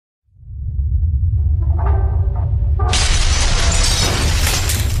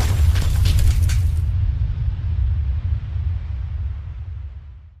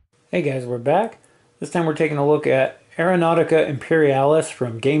Hey guys, we're back. This time we're taking a look at Aeronautica Imperialis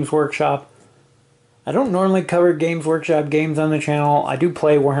from Games Workshop. I don't normally cover Games Workshop games on the channel. I do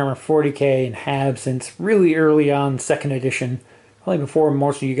play Warhammer 40k and have since really early on, 2nd edition. Probably before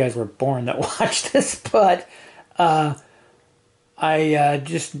most of you guys were born that watched this, but it's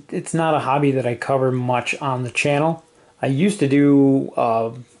not a hobby that I cover much on the channel. I used to do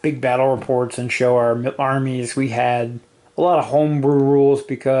big battle reports and show our armies. We had a lot of homebrew rules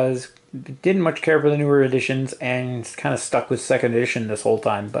because we didn't much care for the newer editions and kind of stuck with 2nd edition this whole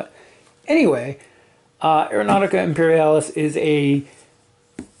time. But anyway, Aeronautica Imperialis is a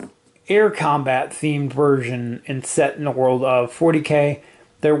air combat themed version and set in the world of 40k.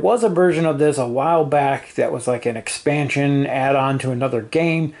 There was a version of this a while back that was like an expansion add-on to another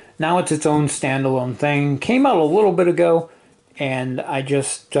game. Now it's its own standalone thing. Came out a little bit ago, and I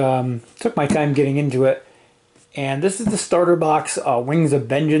just took my time getting into it. And this is the starter box, Wings of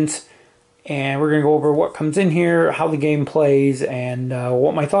Vengeance. And we're going to go over what comes in here, how the game plays, and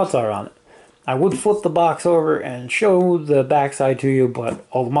what my thoughts are on it. I would flip the box over and show the backside to you, but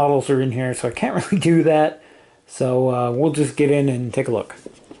all the models are in here, so I can't really do that. So we'll just get in and take a look.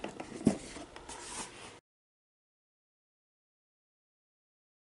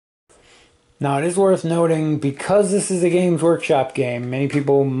 Now it is worth noting, because this is a Games Workshop game, many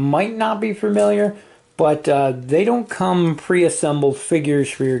people might not be familiar, but they don't come pre-assembled figures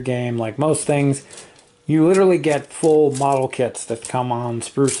for your game like most things. You literally get full model kits that come on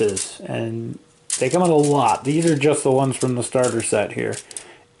spruces, and they come in a lot. These are just the ones from the starter set here.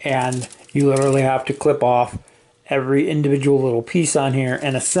 And you literally have to clip off every individual little piece on here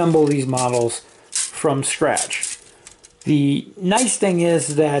and assemble these models from scratch. The nice thing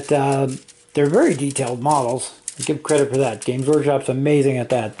is that they're very detailed models. I give credit for that. Games Workshop's amazing at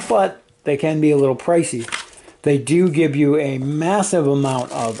that, but they can be a little pricey. They do give you a massive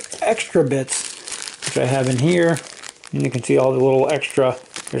amount of extra bits, which I have in here. And you can see all the little extra.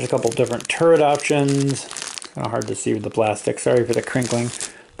 There's a couple different turret options. It's kind of hard to see with the plastic. Sorry for the crinkling.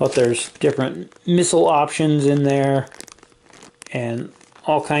 But there's different missile options in there. And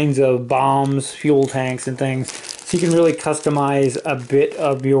all kinds of bombs, fuel tanks, and things. So you can really customize a bit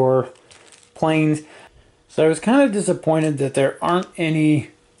of your planes. So I was kind of disappointed that there aren't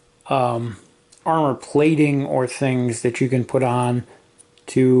any armor plating or things that you can put on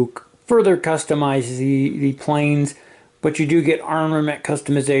to further customize the planes, but you do get armament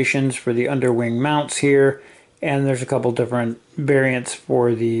customizations for the underwing mounts here, and there's a couple different variants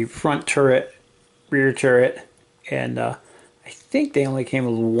for the front turret, rear turret, and I think they only came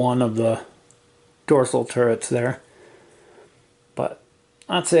with one of the dorsal turrets there. But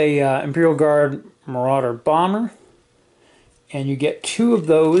that's a Imperial Guard Marauder bomber, and you get 2 of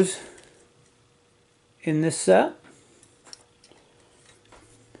those in this set.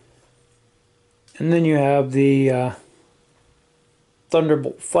 And then you have the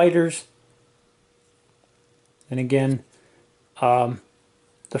Thunderbolt fighters. And again, the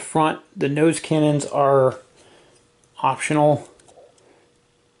nose cannons are optional.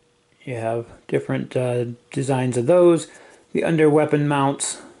 You have different designs of those. The under weapon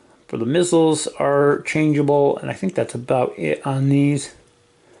mounts for the missiles are changeable, and I think that's about it on these.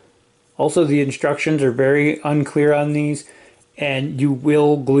 Also, the instructions are very unclear on these, and you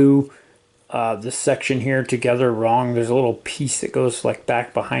will glue this section here together wrong. There's a little piece that goes like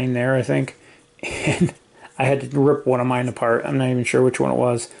back behind there, I think, and I had to rip one of mine apart. I'm not even sure which one it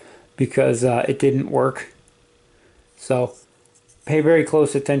was because it didn't work. So pay very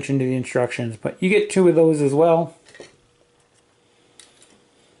close attention to the instructions, but you get 2 of those as well.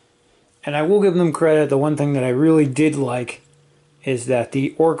 And I will give them credit. The one thing that I really did like is that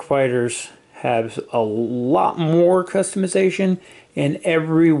the Ork fighters have a lot more customization, and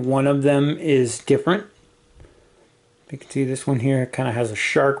every one of them is different. You can see this one here kind of has a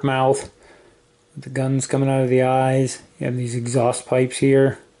shark mouth with the guns coming out of the eyes. You have these exhaust pipes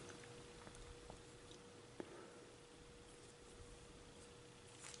here.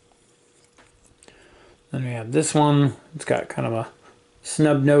 Then we have this one. It's got kind of a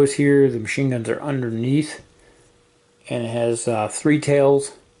snub nose here. The machine guns are underneath. And it has 3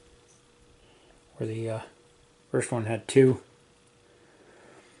 tails, where the first one had 2.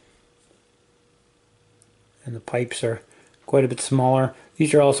 And the pipes are quite a bit smaller.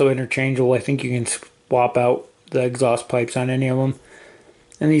 These are also interchangeable. I think you can swap out the exhaust pipes on any of them.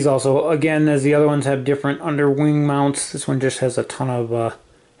 And these also, again, as the other ones, have different underwing mounts. This one just has a ton of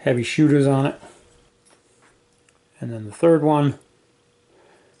heavy shooters on it. And then the third one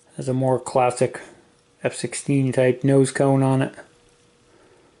has a more classic F-16 type nose cone on it.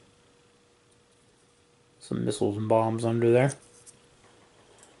 Some missiles and bombs under there.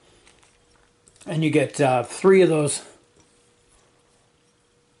 And you get 3 of those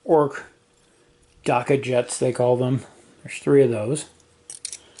Ork Dakkajets, they call them. There's 3 of those.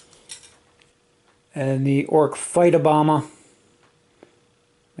 And the Ork Fight-A-Bomber.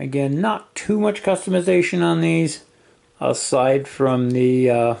 Again, not too much customization on these, aside from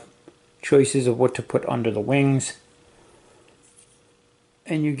the choices of what to put under the wings.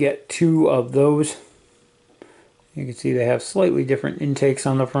 And you get 2 of those. You can see they have slightly different intakes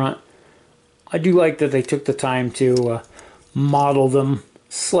on the front. I do like that they took the time to model them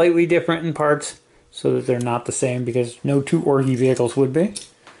slightly different in parts so that they're not the same, because no 2 Orgy vehicles would be.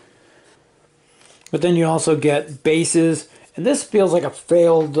 But then you also get bases, and this feels like a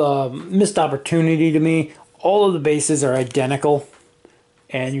failed, missed opportunity to me. All of the bases are identical,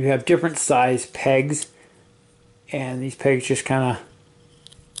 and you have different size pegs, and these pegs just kind of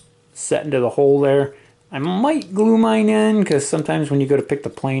set into the hole there. I might glue mine in, because sometimes when you go to pick the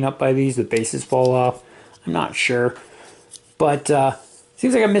plane up by these, the bases fall off. I'm not sure. But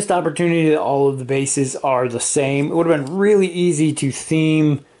seems like a missed opportunity that all of the bases are the same. It would have been really easy to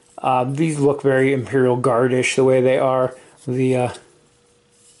theme. These look very Imperial Guard-ish the way they are. The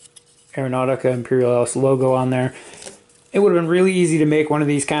Aeronautica Imperialis logo on there. It would have been really easy to make one of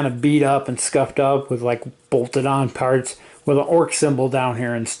these kind of beat up and scuffed up with like bolted on parts with an orc symbol down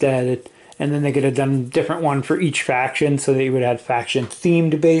here instead. And then they could have done a different one for each faction so that you would have faction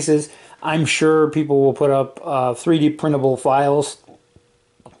themed bases. I'm sure people will put up 3D printable files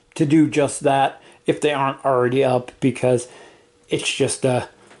to do just that if they aren't already up, because it's just a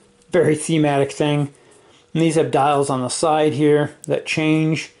very thematic thing. And these have dials on the side here that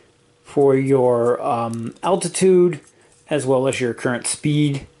change for your altitude as well as your current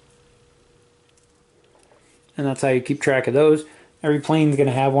speed. And that's how you keep track of those. Every plane's going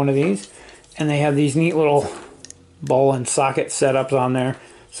to have one of these. And they have these neat little ball and socket setups on there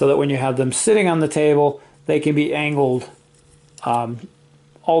so that when you have them sitting on the table, they can be angled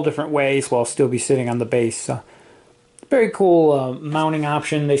all different ways while still be sitting on the base. So, very cool mounting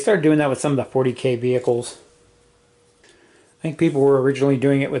option. They started doing that with some of the 40K vehicles. I think people were originally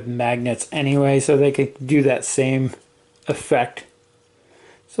doing it with magnets anyway, so they could do that same effect.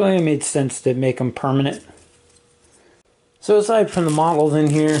 So it made sense to make them permanent. So aside from the models in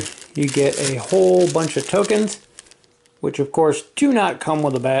here, you get a whole bunch of tokens, which of course do not come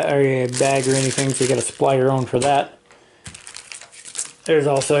with a bag or anything, so you got to supply your own for that. There's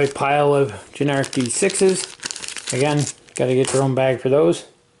also a pile of generic D6s. Again, got to get your own bag for those.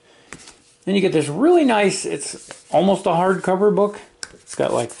 Then you get this really nice, it's almost a hardcover book. It's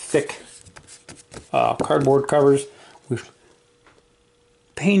got like thick cardboard covers with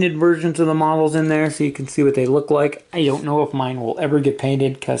painted versions of the models in there so you can see what they look like. I don't know if mine will ever get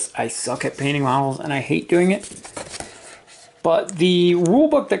painted because I suck at painting models and I hate doing it. But the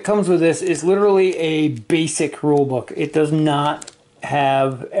rulebook that comes with this is literally a basic rulebook. It does not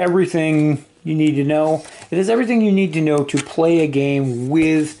have everything you need to know. It has everything you need to know to play a game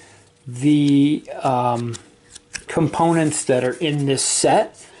with the components that are in this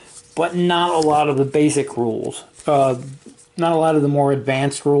set, but not a lot of the basic rules. Not a lot of the more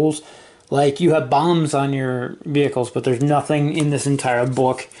advanced rules. Like you have bombs on your vehicles, but there's nothing in this entire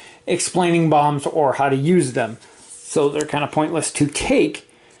book explaining bombs or how to use them. So they're kind of pointless to take.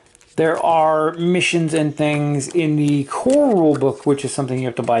 There are missions and things in the core rulebook, which is something you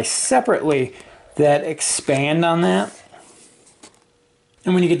have to buy separately, that expand on that.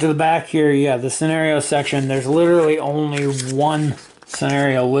 And when you get to the back here, yeah, the scenario section, there's literally only one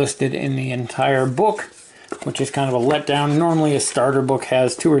scenario listed in the entire book, which is kind of a letdown. Normally a starter book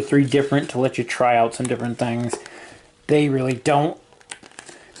has 2 or 3 different to let you try out some different things. They really don't.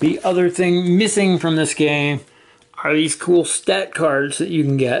 The other thing missing from this game are these cool stat cards that you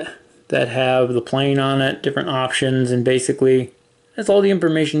can get that have the plane on it, different options, and basically that's all the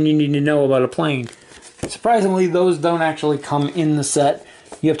information you need to know about a plane. Surprisingly, those don't actually come in the set.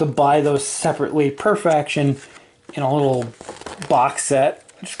 You have to buy those separately per faction in a little box set.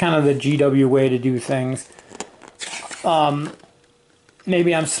 It's kind of the GW way to do things.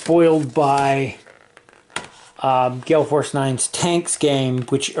 Maybe I'm spoiled by Gale Force 9's Tanks game,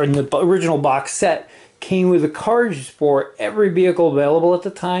 which in the original box set came with the cards for every vehicle available at the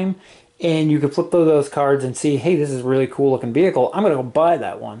time, and you could flip those cards and see, hey, this is a really cool looking vehicle, I'm going to go buy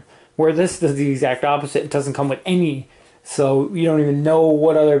that one. Where this does the exact opposite. It doesn't come with any, so you don't even know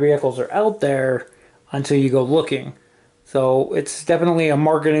what other vehicles are out there until you go looking. So it's definitely a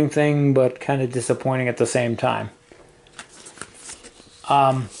marketing thing, but kind of disappointing at the same time.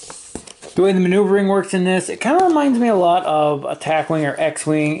 The way the maneuvering works in this, it kind of reminds me a lot of Attack Wing or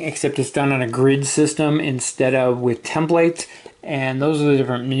X-Wing, except it's done on a grid system instead of with templates. And those are the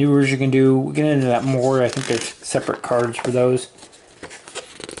different maneuvers you can do. We'll get into that more. I think there's separate cards for those.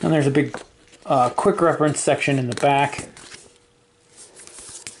 And there's a big quick reference section in the back.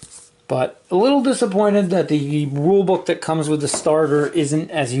 But a little disappointed that the rulebook that comes with the starter isn't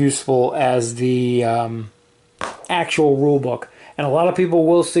as useful as the actual rulebook. And a lot of people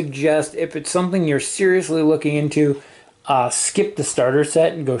will suggest, if it's something you're seriously looking into, skip the starter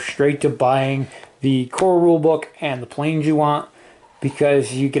set and go straight to buying the core rulebook and the planes you want,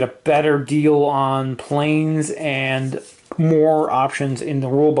 because you get a better deal on planes and more options in the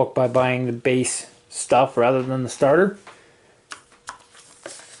rulebook by buying the base stuff rather than the starter.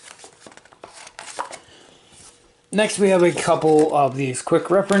 Next, we have a couple of these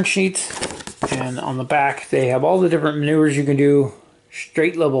quick reference sheets, and on the back they have all the different maneuvers you can do: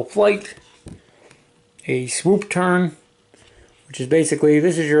 straight level flight, a swoop turn, which is basically,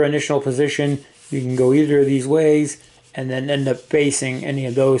 this is your initial position. You can go either of these ways and then end up facing any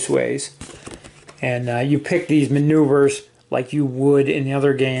of those ways. And you pick these maneuvers like you would in the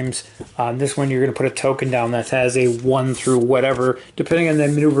other games. On this one, you're going to put a token down that has a 1 through whatever. Depending on the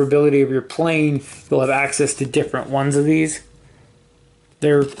maneuverability of your plane, you'll have access to different ones of these.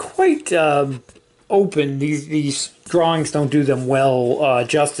 They're quite open. These drawings don't do them well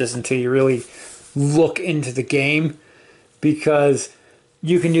justice until you really look into the game, because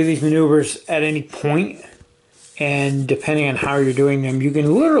you can do these maneuvers at any point, and depending on how you're doing them, you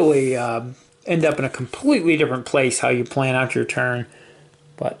can literally end up in a completely different place how you plan out your turn.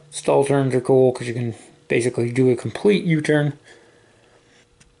 But stall turns are cool because you can basically do a complete U-turn.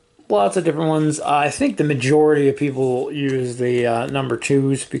 Lots of different ones. I think the majority of people use the number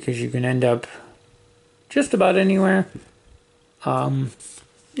 2s because you can end up just about anywhere.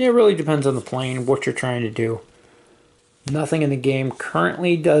 It really depends on the plane, what you're trying to do. Nothing in the game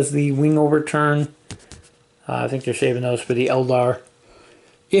currently does the wing overturn. I think they're saving those for the Eldar,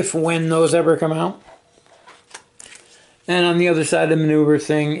 when those ever come out. And on the other side of the maneuver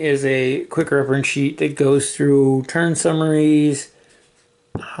thing is a quick reference sheet that goes through turn summaries,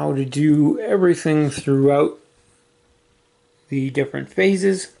 how to do everything throughout the different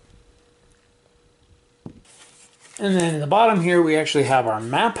phases. And then in the bottom here we actually have our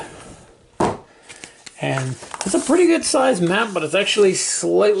map. And it's a pretty good size map, but it's actually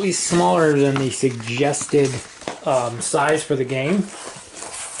slightly smaller than the suggested size for the game.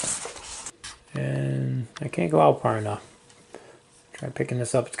 And I can't go out far enough. Try picking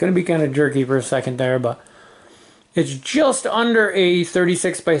this up. It's going to be kind of jerky for a second there, but it's just under a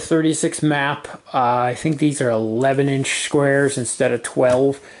 36 by 36 map. I think these are 11-inch squares instead of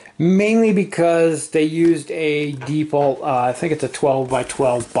 12. Mainly because they used a default, I think it's a 12 by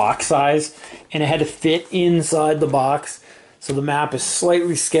 12 box size, and it had to fit inside the box. So the map is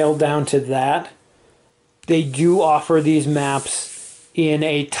slightly scaled down to that. They do offer these maps in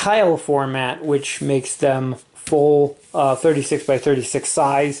a tile format, which makes them full 36 by 36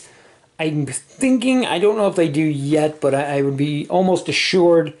 size. I'm thinking, I don't know if they do yet, but I would be almost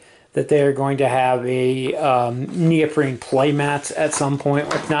assured that they're going to have a neoprene play mats at some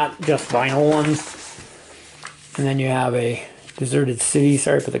point, if not just vinyl ones. And then you have a deserted city.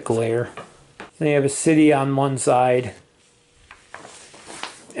 Sorry for the glare. Then you have a city on one side,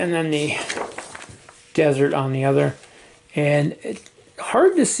 and then the desert on the other. And it's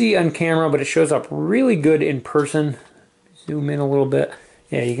hard to see on camera, but it shows up really good in person. Zoom in a little bit.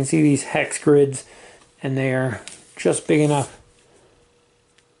 Yeah, you can see these hex grids, and they are just big enough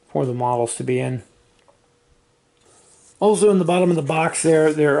for the models to be in. Also in the bottom of the box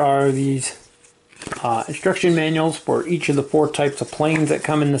there are these instruction manuals for each of the 4 types of planes that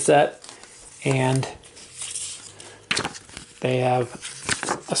come in the set, and they have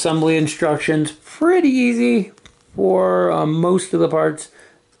assembly instructions. Pretty easy for most of the parts.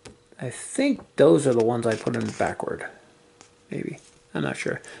 I think those are the ones I put in backward. Maybe. I'm not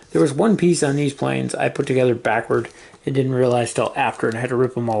sure. There was one piece on these planes I put together backward and didn't realize till after, and I had to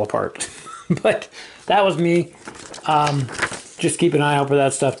rip them all apart. But that was me. Just keep an eye out for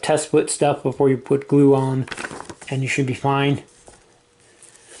that stuff. Test split stuff before you put glue on, and you should be fine.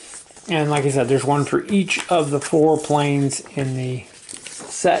 And like I said, there's one for each of the 4 planes in the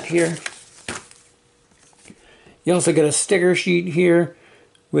set here. You also get a sticker sheet here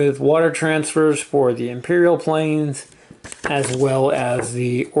with water transfers for the Imperial planes, as well as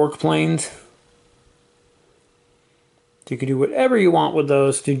the Ork planes. So you can do whatever you want with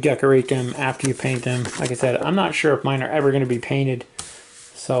those to decorate them after you paint them. Like I said, I'm not sure if mine are ever going to be painted,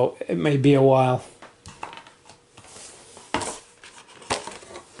 so it may be a while.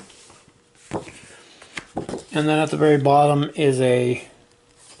 And then at the very bottom is a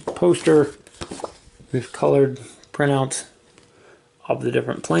poster with colored printouts of the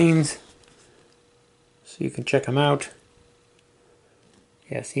different planes, so you can check them out.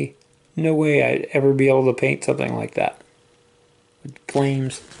 Yeah, see, no way I'd ever be able to paint something like that with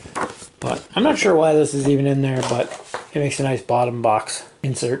flames. But I'm not sure why this is even in there, but it makes a nice bottom box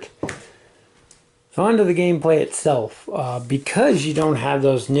insert. So onto the gameplay itself. Because you don't have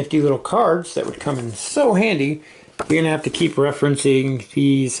those nifty little cards that would come in so handy, you're going to have to keep referencing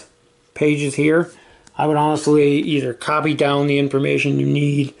these pages here. I would honestly either copy down the information you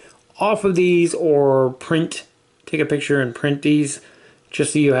need off of these or take a picture and print these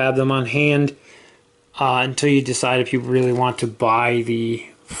just so you have them on hand until you decide if you really want to buy the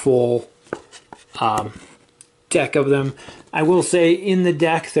full deck of them. I will say in the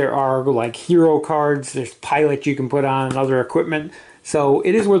deck there are like hero cards, there's pilot you can put on and other equipment, so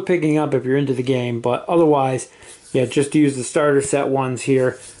it is worth picking up if you're into the game, but otherwise, yeah, just use the starter set ones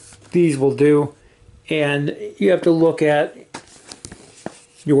here. These will do, and you have to look at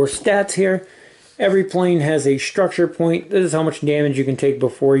your stats here. Every plane has a structure point. This is how much damage you can take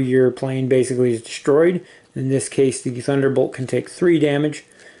before your plane basically is destroyed. In this case, the Thunderbolt can take 3 damage.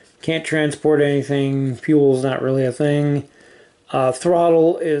 Can't transport anything. Fuel's not really a thing.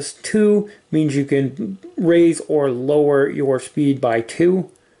 Throttle is 2, means you can raise or lower your speed by 2.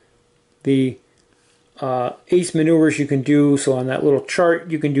 The ace maneuvers you can do, so on that little chart,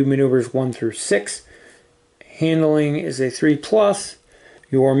 you can do maneuvers 1 through 6. Handling is a 3+.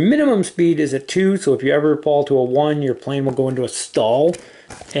 Your minimum speed is a 2, so if you ever fall to a 1, your plane will go into a stall,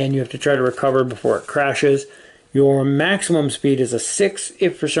 and you have to try to recover before it crashes. Your maximum speed is a 6.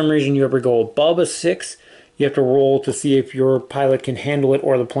 If for some reason you ever go above a 6, you have to roll to see if your pilot can handle it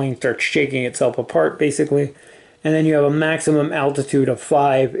or the plane starts shaking itself apart, basically. And then you have a maximum altitude of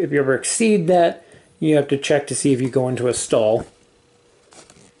 5. If you ever exceed that, you have to check to see if you go into a stall.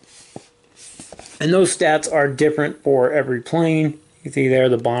 And those stats are different for every plane. You can see there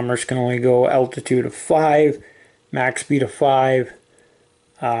the bombers can only go altitude of 5, max speed of 5,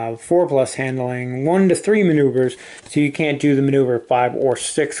 4+ handling, 1 to 3 maneuvers, so you can't do the maneuver 5 or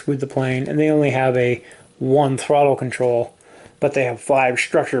 6 with the plane, and they only have a 1 throttle control, but they have 5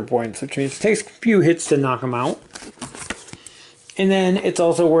 structure points, which means it takes a few hits to knock them out. And then it's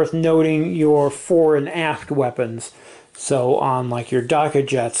also worth noting your fore and aft weapons. So on like your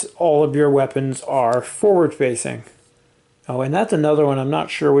Dakkajets, all of your weapons are forward facing. Oh, and that's another one. I'm not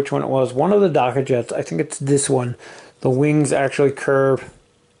sure which one it was. One of the Dakkajets, I think it's this one. The wings actually curve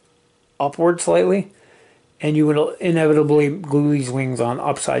upward slightly, and you would inevitably glue these wings on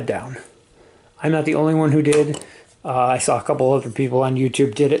upside down. I'm not the only one who did. I saw a couple other people on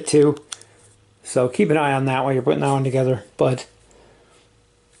YouTube did it too. So keep an eye on that while you're putting that one together. But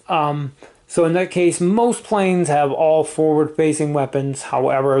so in that case, most planes have all forward-facing weapons.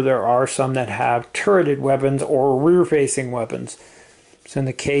 However, there are some that have turreted weapons or rear-facing weapons. So in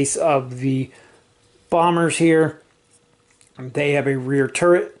the case of the bombers here, they have a rear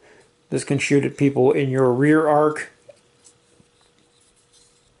turret. This can shoot at people in your rear arc,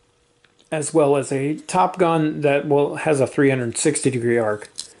 as well as a top gun that has a 360-degree arc.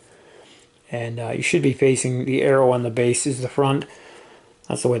 And you should be facing the arrow on the base is the front.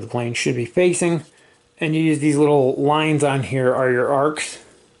 That's the way the plane should be facing. And you use these little lines on here are your arcs.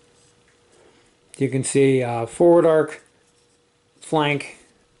 You can see forward arc, flank,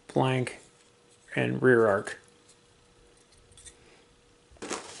 flank, and rear arc.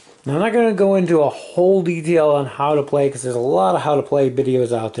 Now I'm not going to go into a whole detail on how to play because there's a lot of how to play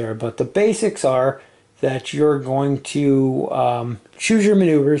videos out there, but the basics are that you're going to choose your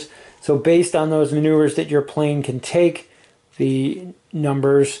maneuvers. So based on those maneuvers that your plane can take, the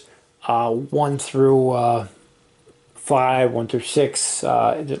numbers 1 through 5, 1 through 6,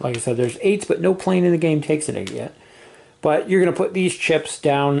 like I said, there's 8s, but no plane in the game takes an 8 yet. But you're going to put these chips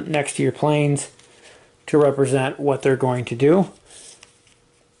down next to your planes to represent what they're going to do.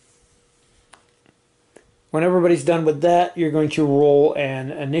 When everybody's done with that, you're going to roll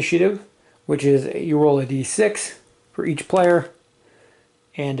an initiative, which is you roll a d6 for each player,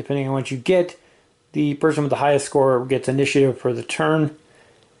 and depending on what you get, the person with the highest score gets initiative for the turn.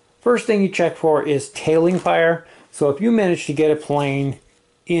 First thing you check for is tailing fire. So if you manage to get a plane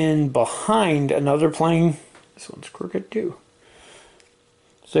in behind another plane, this one's crooked too.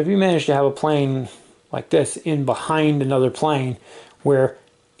 So if you manage to have a plane like this in behind another plane where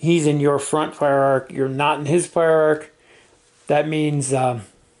he's in your front fire arc, you're not in his fire arc, that means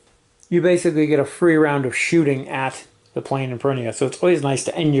you basically get a free round of shooting at the plane in front of you. So it's always nice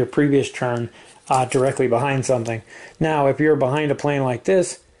to end your previous turn directly behind something. Now, if you're behind a plane like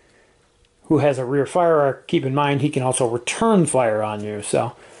this, who has a rear fire arc, keep in mind he can also return fire on you.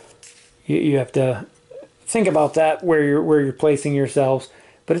 So you have to think about that where you're placing yourselves.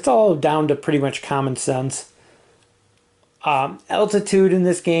 But it's all down to pretty much common sense. Altitude in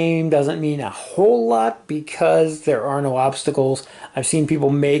this game doesn't mean a whole lot because there are no obstacles. I've seen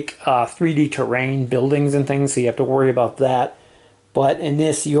people make 3D terrain buildings and things, so you have to worry about that. But in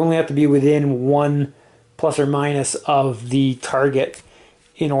this, you only have to be within 1 plus or minus of the target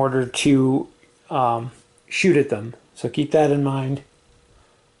in order to shoot at them. So keep that in mind.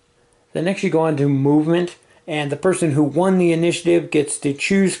 Then next you go on to movement, and the person who won the initiative gets to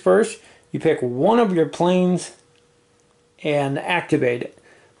choose first. You pick one of your planes and activate it.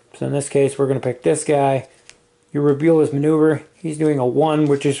 So in this case, we're going to pick this guy. You reveal his maneuver. He's doing a 1,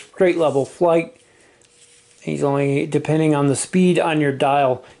 which is straight level flight. He's only, depending on the speed on your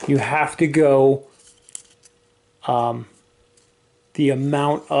dial, you have to go the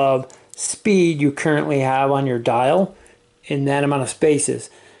amount of speed you currently have on your dial in that amount of spaces.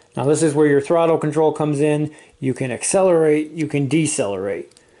 Now this is where your throttle control comes in. You can accelerate, you can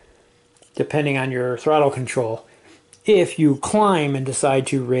decelerate, depending on your throttle control. If you climb and decide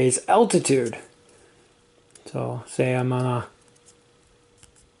to raise altitude, so say I'm on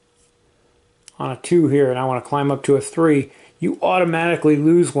a 2 here and I want to climb up to a 3, you automatically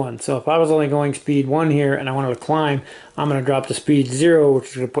lose 1. So if I was only going speed 1 here and I wanted to climb, I'm going to drop to speed 0, which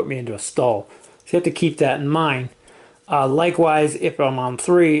is going to put me into a stall. So you have to keep that in mind. Likewise, if I'm on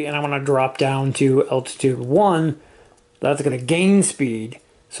 3 and I want to drop down to altitude 1, that's going to gain speed.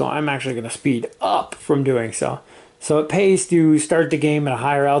 So I'm actually going to speed up from doing so. So it pays to start the game at a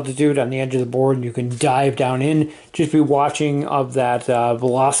higher altitude on the edge of the board, and you can dive down in. Just be watching of that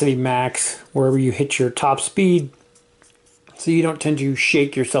velocity max wherever you hit your top speed, so you don't tend to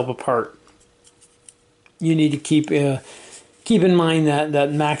shake yourself apart. You need to keep in mind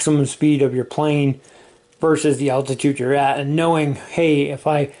that maximum speed of your plane versus the altitude you're at, and knowing, hey, if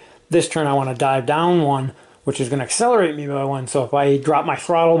this turn I want to dive down 1, which is going to accelerate me by 1. So if I drop my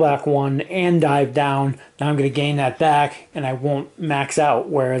throttle back 1 and dive down, now I'm going to gain that back and I won't max out.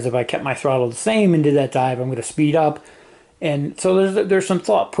 Whereas if I kept my throttle the same and did that dive, I'm going to speed up. And so there's some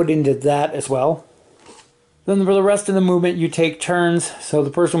thought put into that as well. Then for the rest of the movement, you take turns. So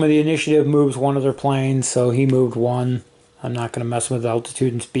the person with the initiative moves one of their planes. So he moved 1. I'm not going to mess with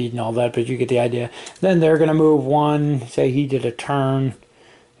altitude and speed and all that, but you get the idea. Then they're going to move 1. Say he did a turn.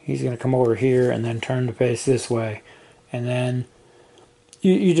 He's going to come over here and then turn to face this way. And then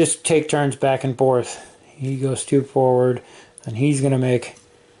you just take turns back and forth. He goes 2 forward, and he's going to make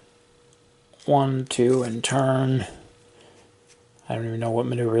 1, 2, and turn. I don't even know what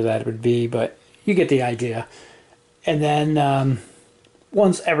maneuver that would be, but you get the idea. And then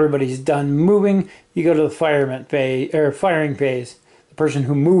once everybody's done moving, you go to the firing phase. The person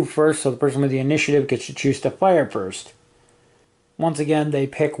who moved first, so the person with the initiative, gets to choose to fire first. Once again, they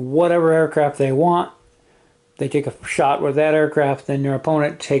pick whatever aircraft they want. They take a shot with that aircraft, then your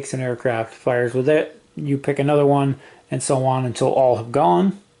opponent takes an aircraft, fires with it, you pick another one, and so on until all have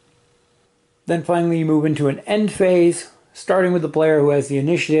gone. Then finally you move into an end phase, starting with the player who has the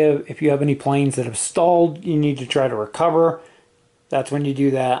initiative. If you have any planes that have stalled, you need to try to recover. That's when you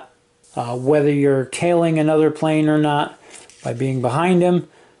do that. Whether you're tailing another plane or not, by being behind him,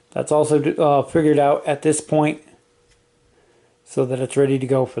 that's also figured out at this point, so that it's ready to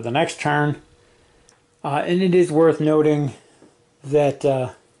go for the next turn. And it is worth noting that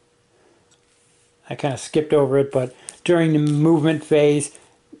I kind of skipped over it, but during the movement phase,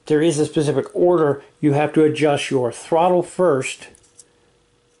 there is a specific order. You have to adjust your throttle first,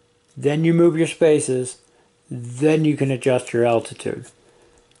 then you move your spaces, then you can adjust your altitude.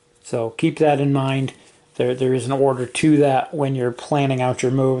 So keep that in mind. There is an order to that when you're planning out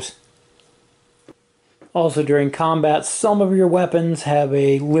your moves. Also, during combat, some of your weapons have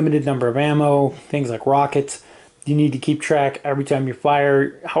a limited number of ammo, things like rockets. You need to keep track every time you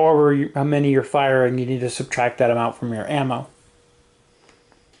fire. How many you're firing, you need to subtract that amount from your ammo.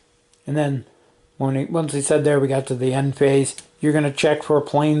 And then, once we said there, we got to the end phase. You're going to check for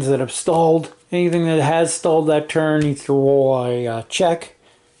planes that have stalled. Anything that has stalled that turn needs to roll a check.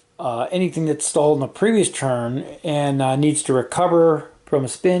 Anything that's stalled in the previous turn and needs to recover from a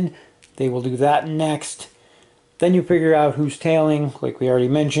spin, they will do that next. Then you figure out who's tailing, like we already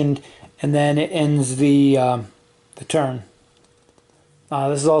mentioned, and then it ends the turn.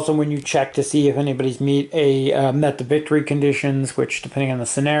 This is also when you check to see if anybody's met the victory conditions, which, depending on the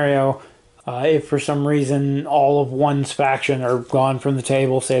scenario, if for some reason all of one's faction are gone from the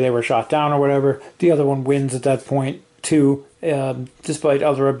table, say they were shot down or whatever, the other one wins at that point too, despite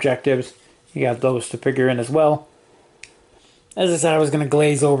other objectives. You got those to figure in as well. As I said, I was going to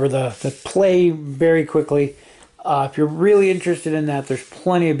glaze over the play very quickly. If you're really interested in that, there's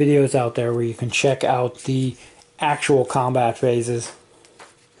plenty of videos out there where you can check out the actual combat phases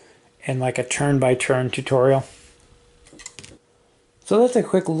and like a turn-by-turn tutorial. So that's a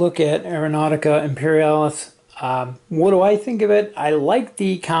quick look at Aeronautica Imperialis. What do I think of it? I like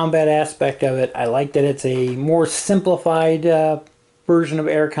the combat aspect of it. I like that it's a more simplified version of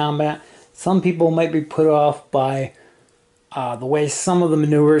air combat. Some people might be put off by the way some of the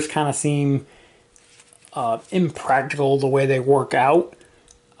maneuvers kind of seem impractical, the way they work out.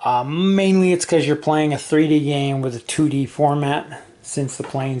 Mainly it's because you're playing a 3D game with a 2D format. Since the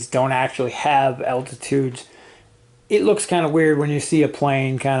planes don't actually have altitudes, it looks kind of weird when you see a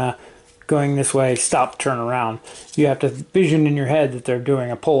plane kind of going this way, stop, turn around. You have to vision in your head that they're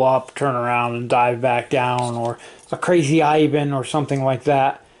doing a pull up, turn around, and dive back down, or a crazy Ivan or something like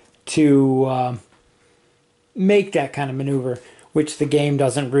that to make that kind of maneuver, which the game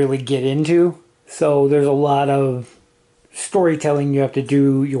doesn't really get into. So there's a lot of storytelling you have to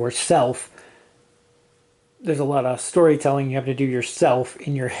do yourself. There's a lot of storytelling you have to do yourself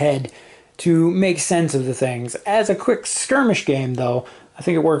in your head to make sense of the things. As a quick skirmish game, though, I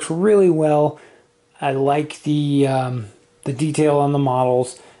think it works really well. I like the detail on the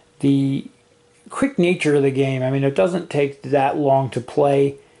models, the quick nature of the game. I mean, it doesn't take that long to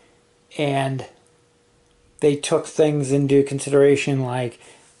play, and they took things into consideration like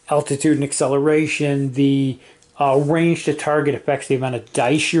altitude and acceleration, the range to target affects the amount of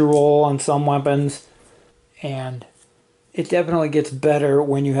dice you roll on some weapons, and it definitely gets better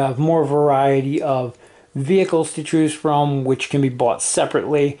when you have more variety of vehicles to choose from, which can be bought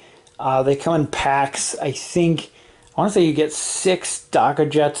separately. They come in packs. I want to say you get 6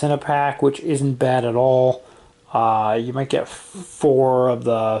 Dakkajets in a pack, which isn't bad at all. You might get 4 of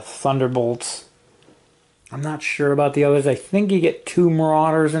the Thunderbolts. I'm not sure about the others. I think you get 2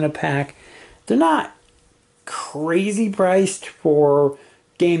 Marauders in a pack. They're not crazy priced for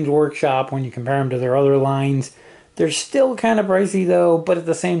Games Workshop when you compare them to their other lines. They're still kind of pricey though, but at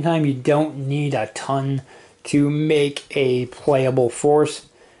the same time you don't need a ton to make a playable force.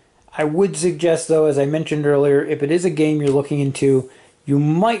 I would suggest though, as I mentioned earlier, if it is a game you're looking into, you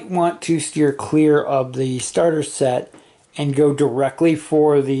might want to steer clear of the starter set and go directly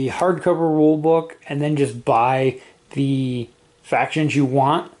for the hardcover rulebook and then just buy the factions you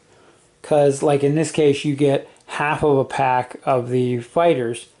want. Because like in this case you get half of a pack of the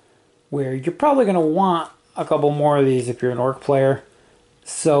fighters, where you're probably going to want a couple more of these if you're an Ork player.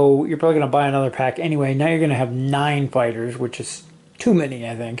 So you're probably going to buy another pack anyway. Now you're going to have 9 fighters, which is too many,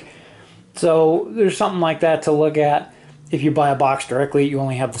 I think. So there's something like that to look at. If you buy a box directly, you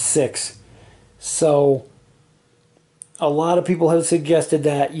only have the 6. So a lot of people have suggested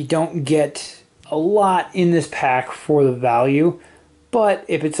that you don't get a lot in this pack for the value. But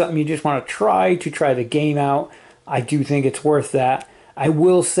if it's something you just want to try the game out, I do think it's worth that. I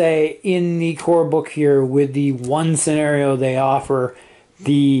will say in the core book here, with the one scenario they offer,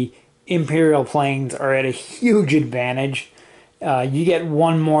 the Imperial planes are at a huge advantage. You get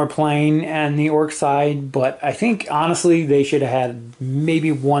 1 more plane on the Ork side, but I think honestly they should have had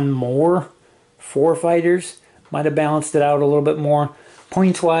maybe 1 more. 4 fighters might have balanced it out a little bit more.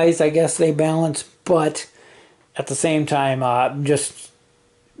 Points wise, I guess they balance, but at the same time, just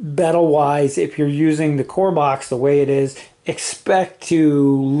battle wise, if you're using the core box the way it is, expect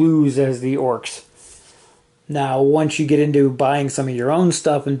to lose as the Orks. Now, once you get into buying some of your own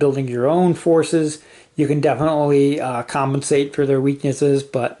stuff and building your own forces, you can definitely compensate for their weaknesses,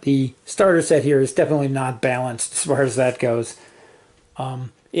 but the starter set here is definitely not balanced as far as that goes.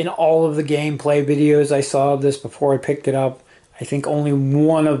 In all of the gameplay videos I saw of this before I picked it up, I think only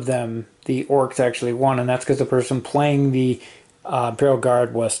one of them the Orks actually won, and that's because the person playing the Imperial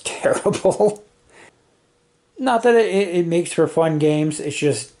Guard was terrible. Not that it makes for fun games, it's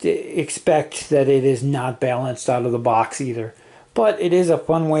just expect that it is not balanced out of the box either. But it is a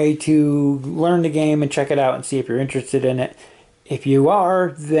fun way to learn the game and check it out and see if you're interested in it. If you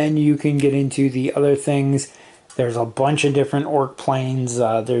are, then you can get into the other things. There's a bunch of different Ork planes.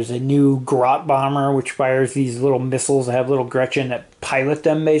 There's a new Grot bomber, which fires these little missiles that have little Gretchen that pilot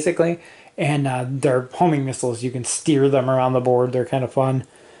them, basically. And they're homing missiles. You can steer them around the board. They're kind of fun.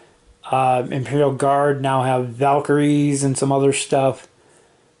 Imperial Guard now have Valkyries and some other stuff.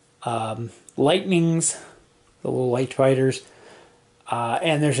 Lightnings, the little light fighters.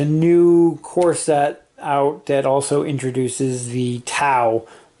 And there's a new core set out that also introduces the Tau.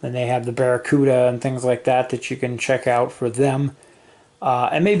 Then they have the Barracuda and things like that that you can check out for them.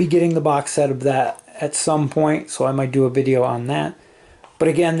 And maybe getting the box set of that at some point, so I might do a video on that. But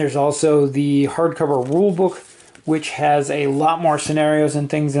again, there's also the hardcover rulebook, which has a lot more scenarios and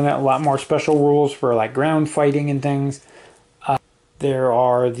things in it, a lot more special rules for like ground fighting and things. There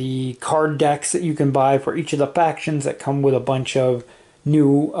are the card decks that you can buy for each of the factions that come with a bunch of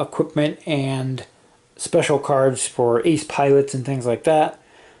new equipment and special cards for ace pilots and things like that.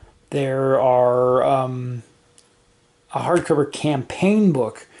 There are a hardcover campaign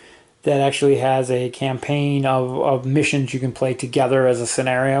book that actually has a campaign of missions you can play together as a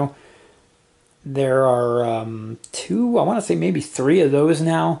scenario. There are two, I want to say maybe three of those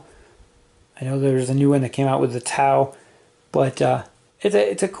now. I know there's a new one that came out with the Tau, but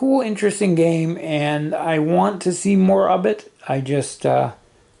it's a cool, interesting game, and I want to see more of it. I gotta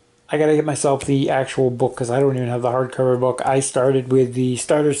get myself the actual book because I don't even have the hardcover book. I started with the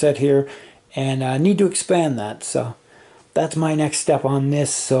starter set here, and I need to expand that. So that's my next step on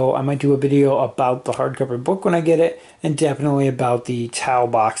this. So I might do a video about the hardcover book when I get it, and definitely about the Tau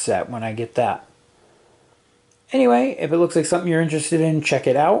box set when I get that. Anyway, if it looks like something you're interested in, check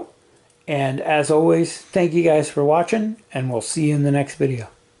it out. And as always, thank you guys for watching, and we'll see you in the next video.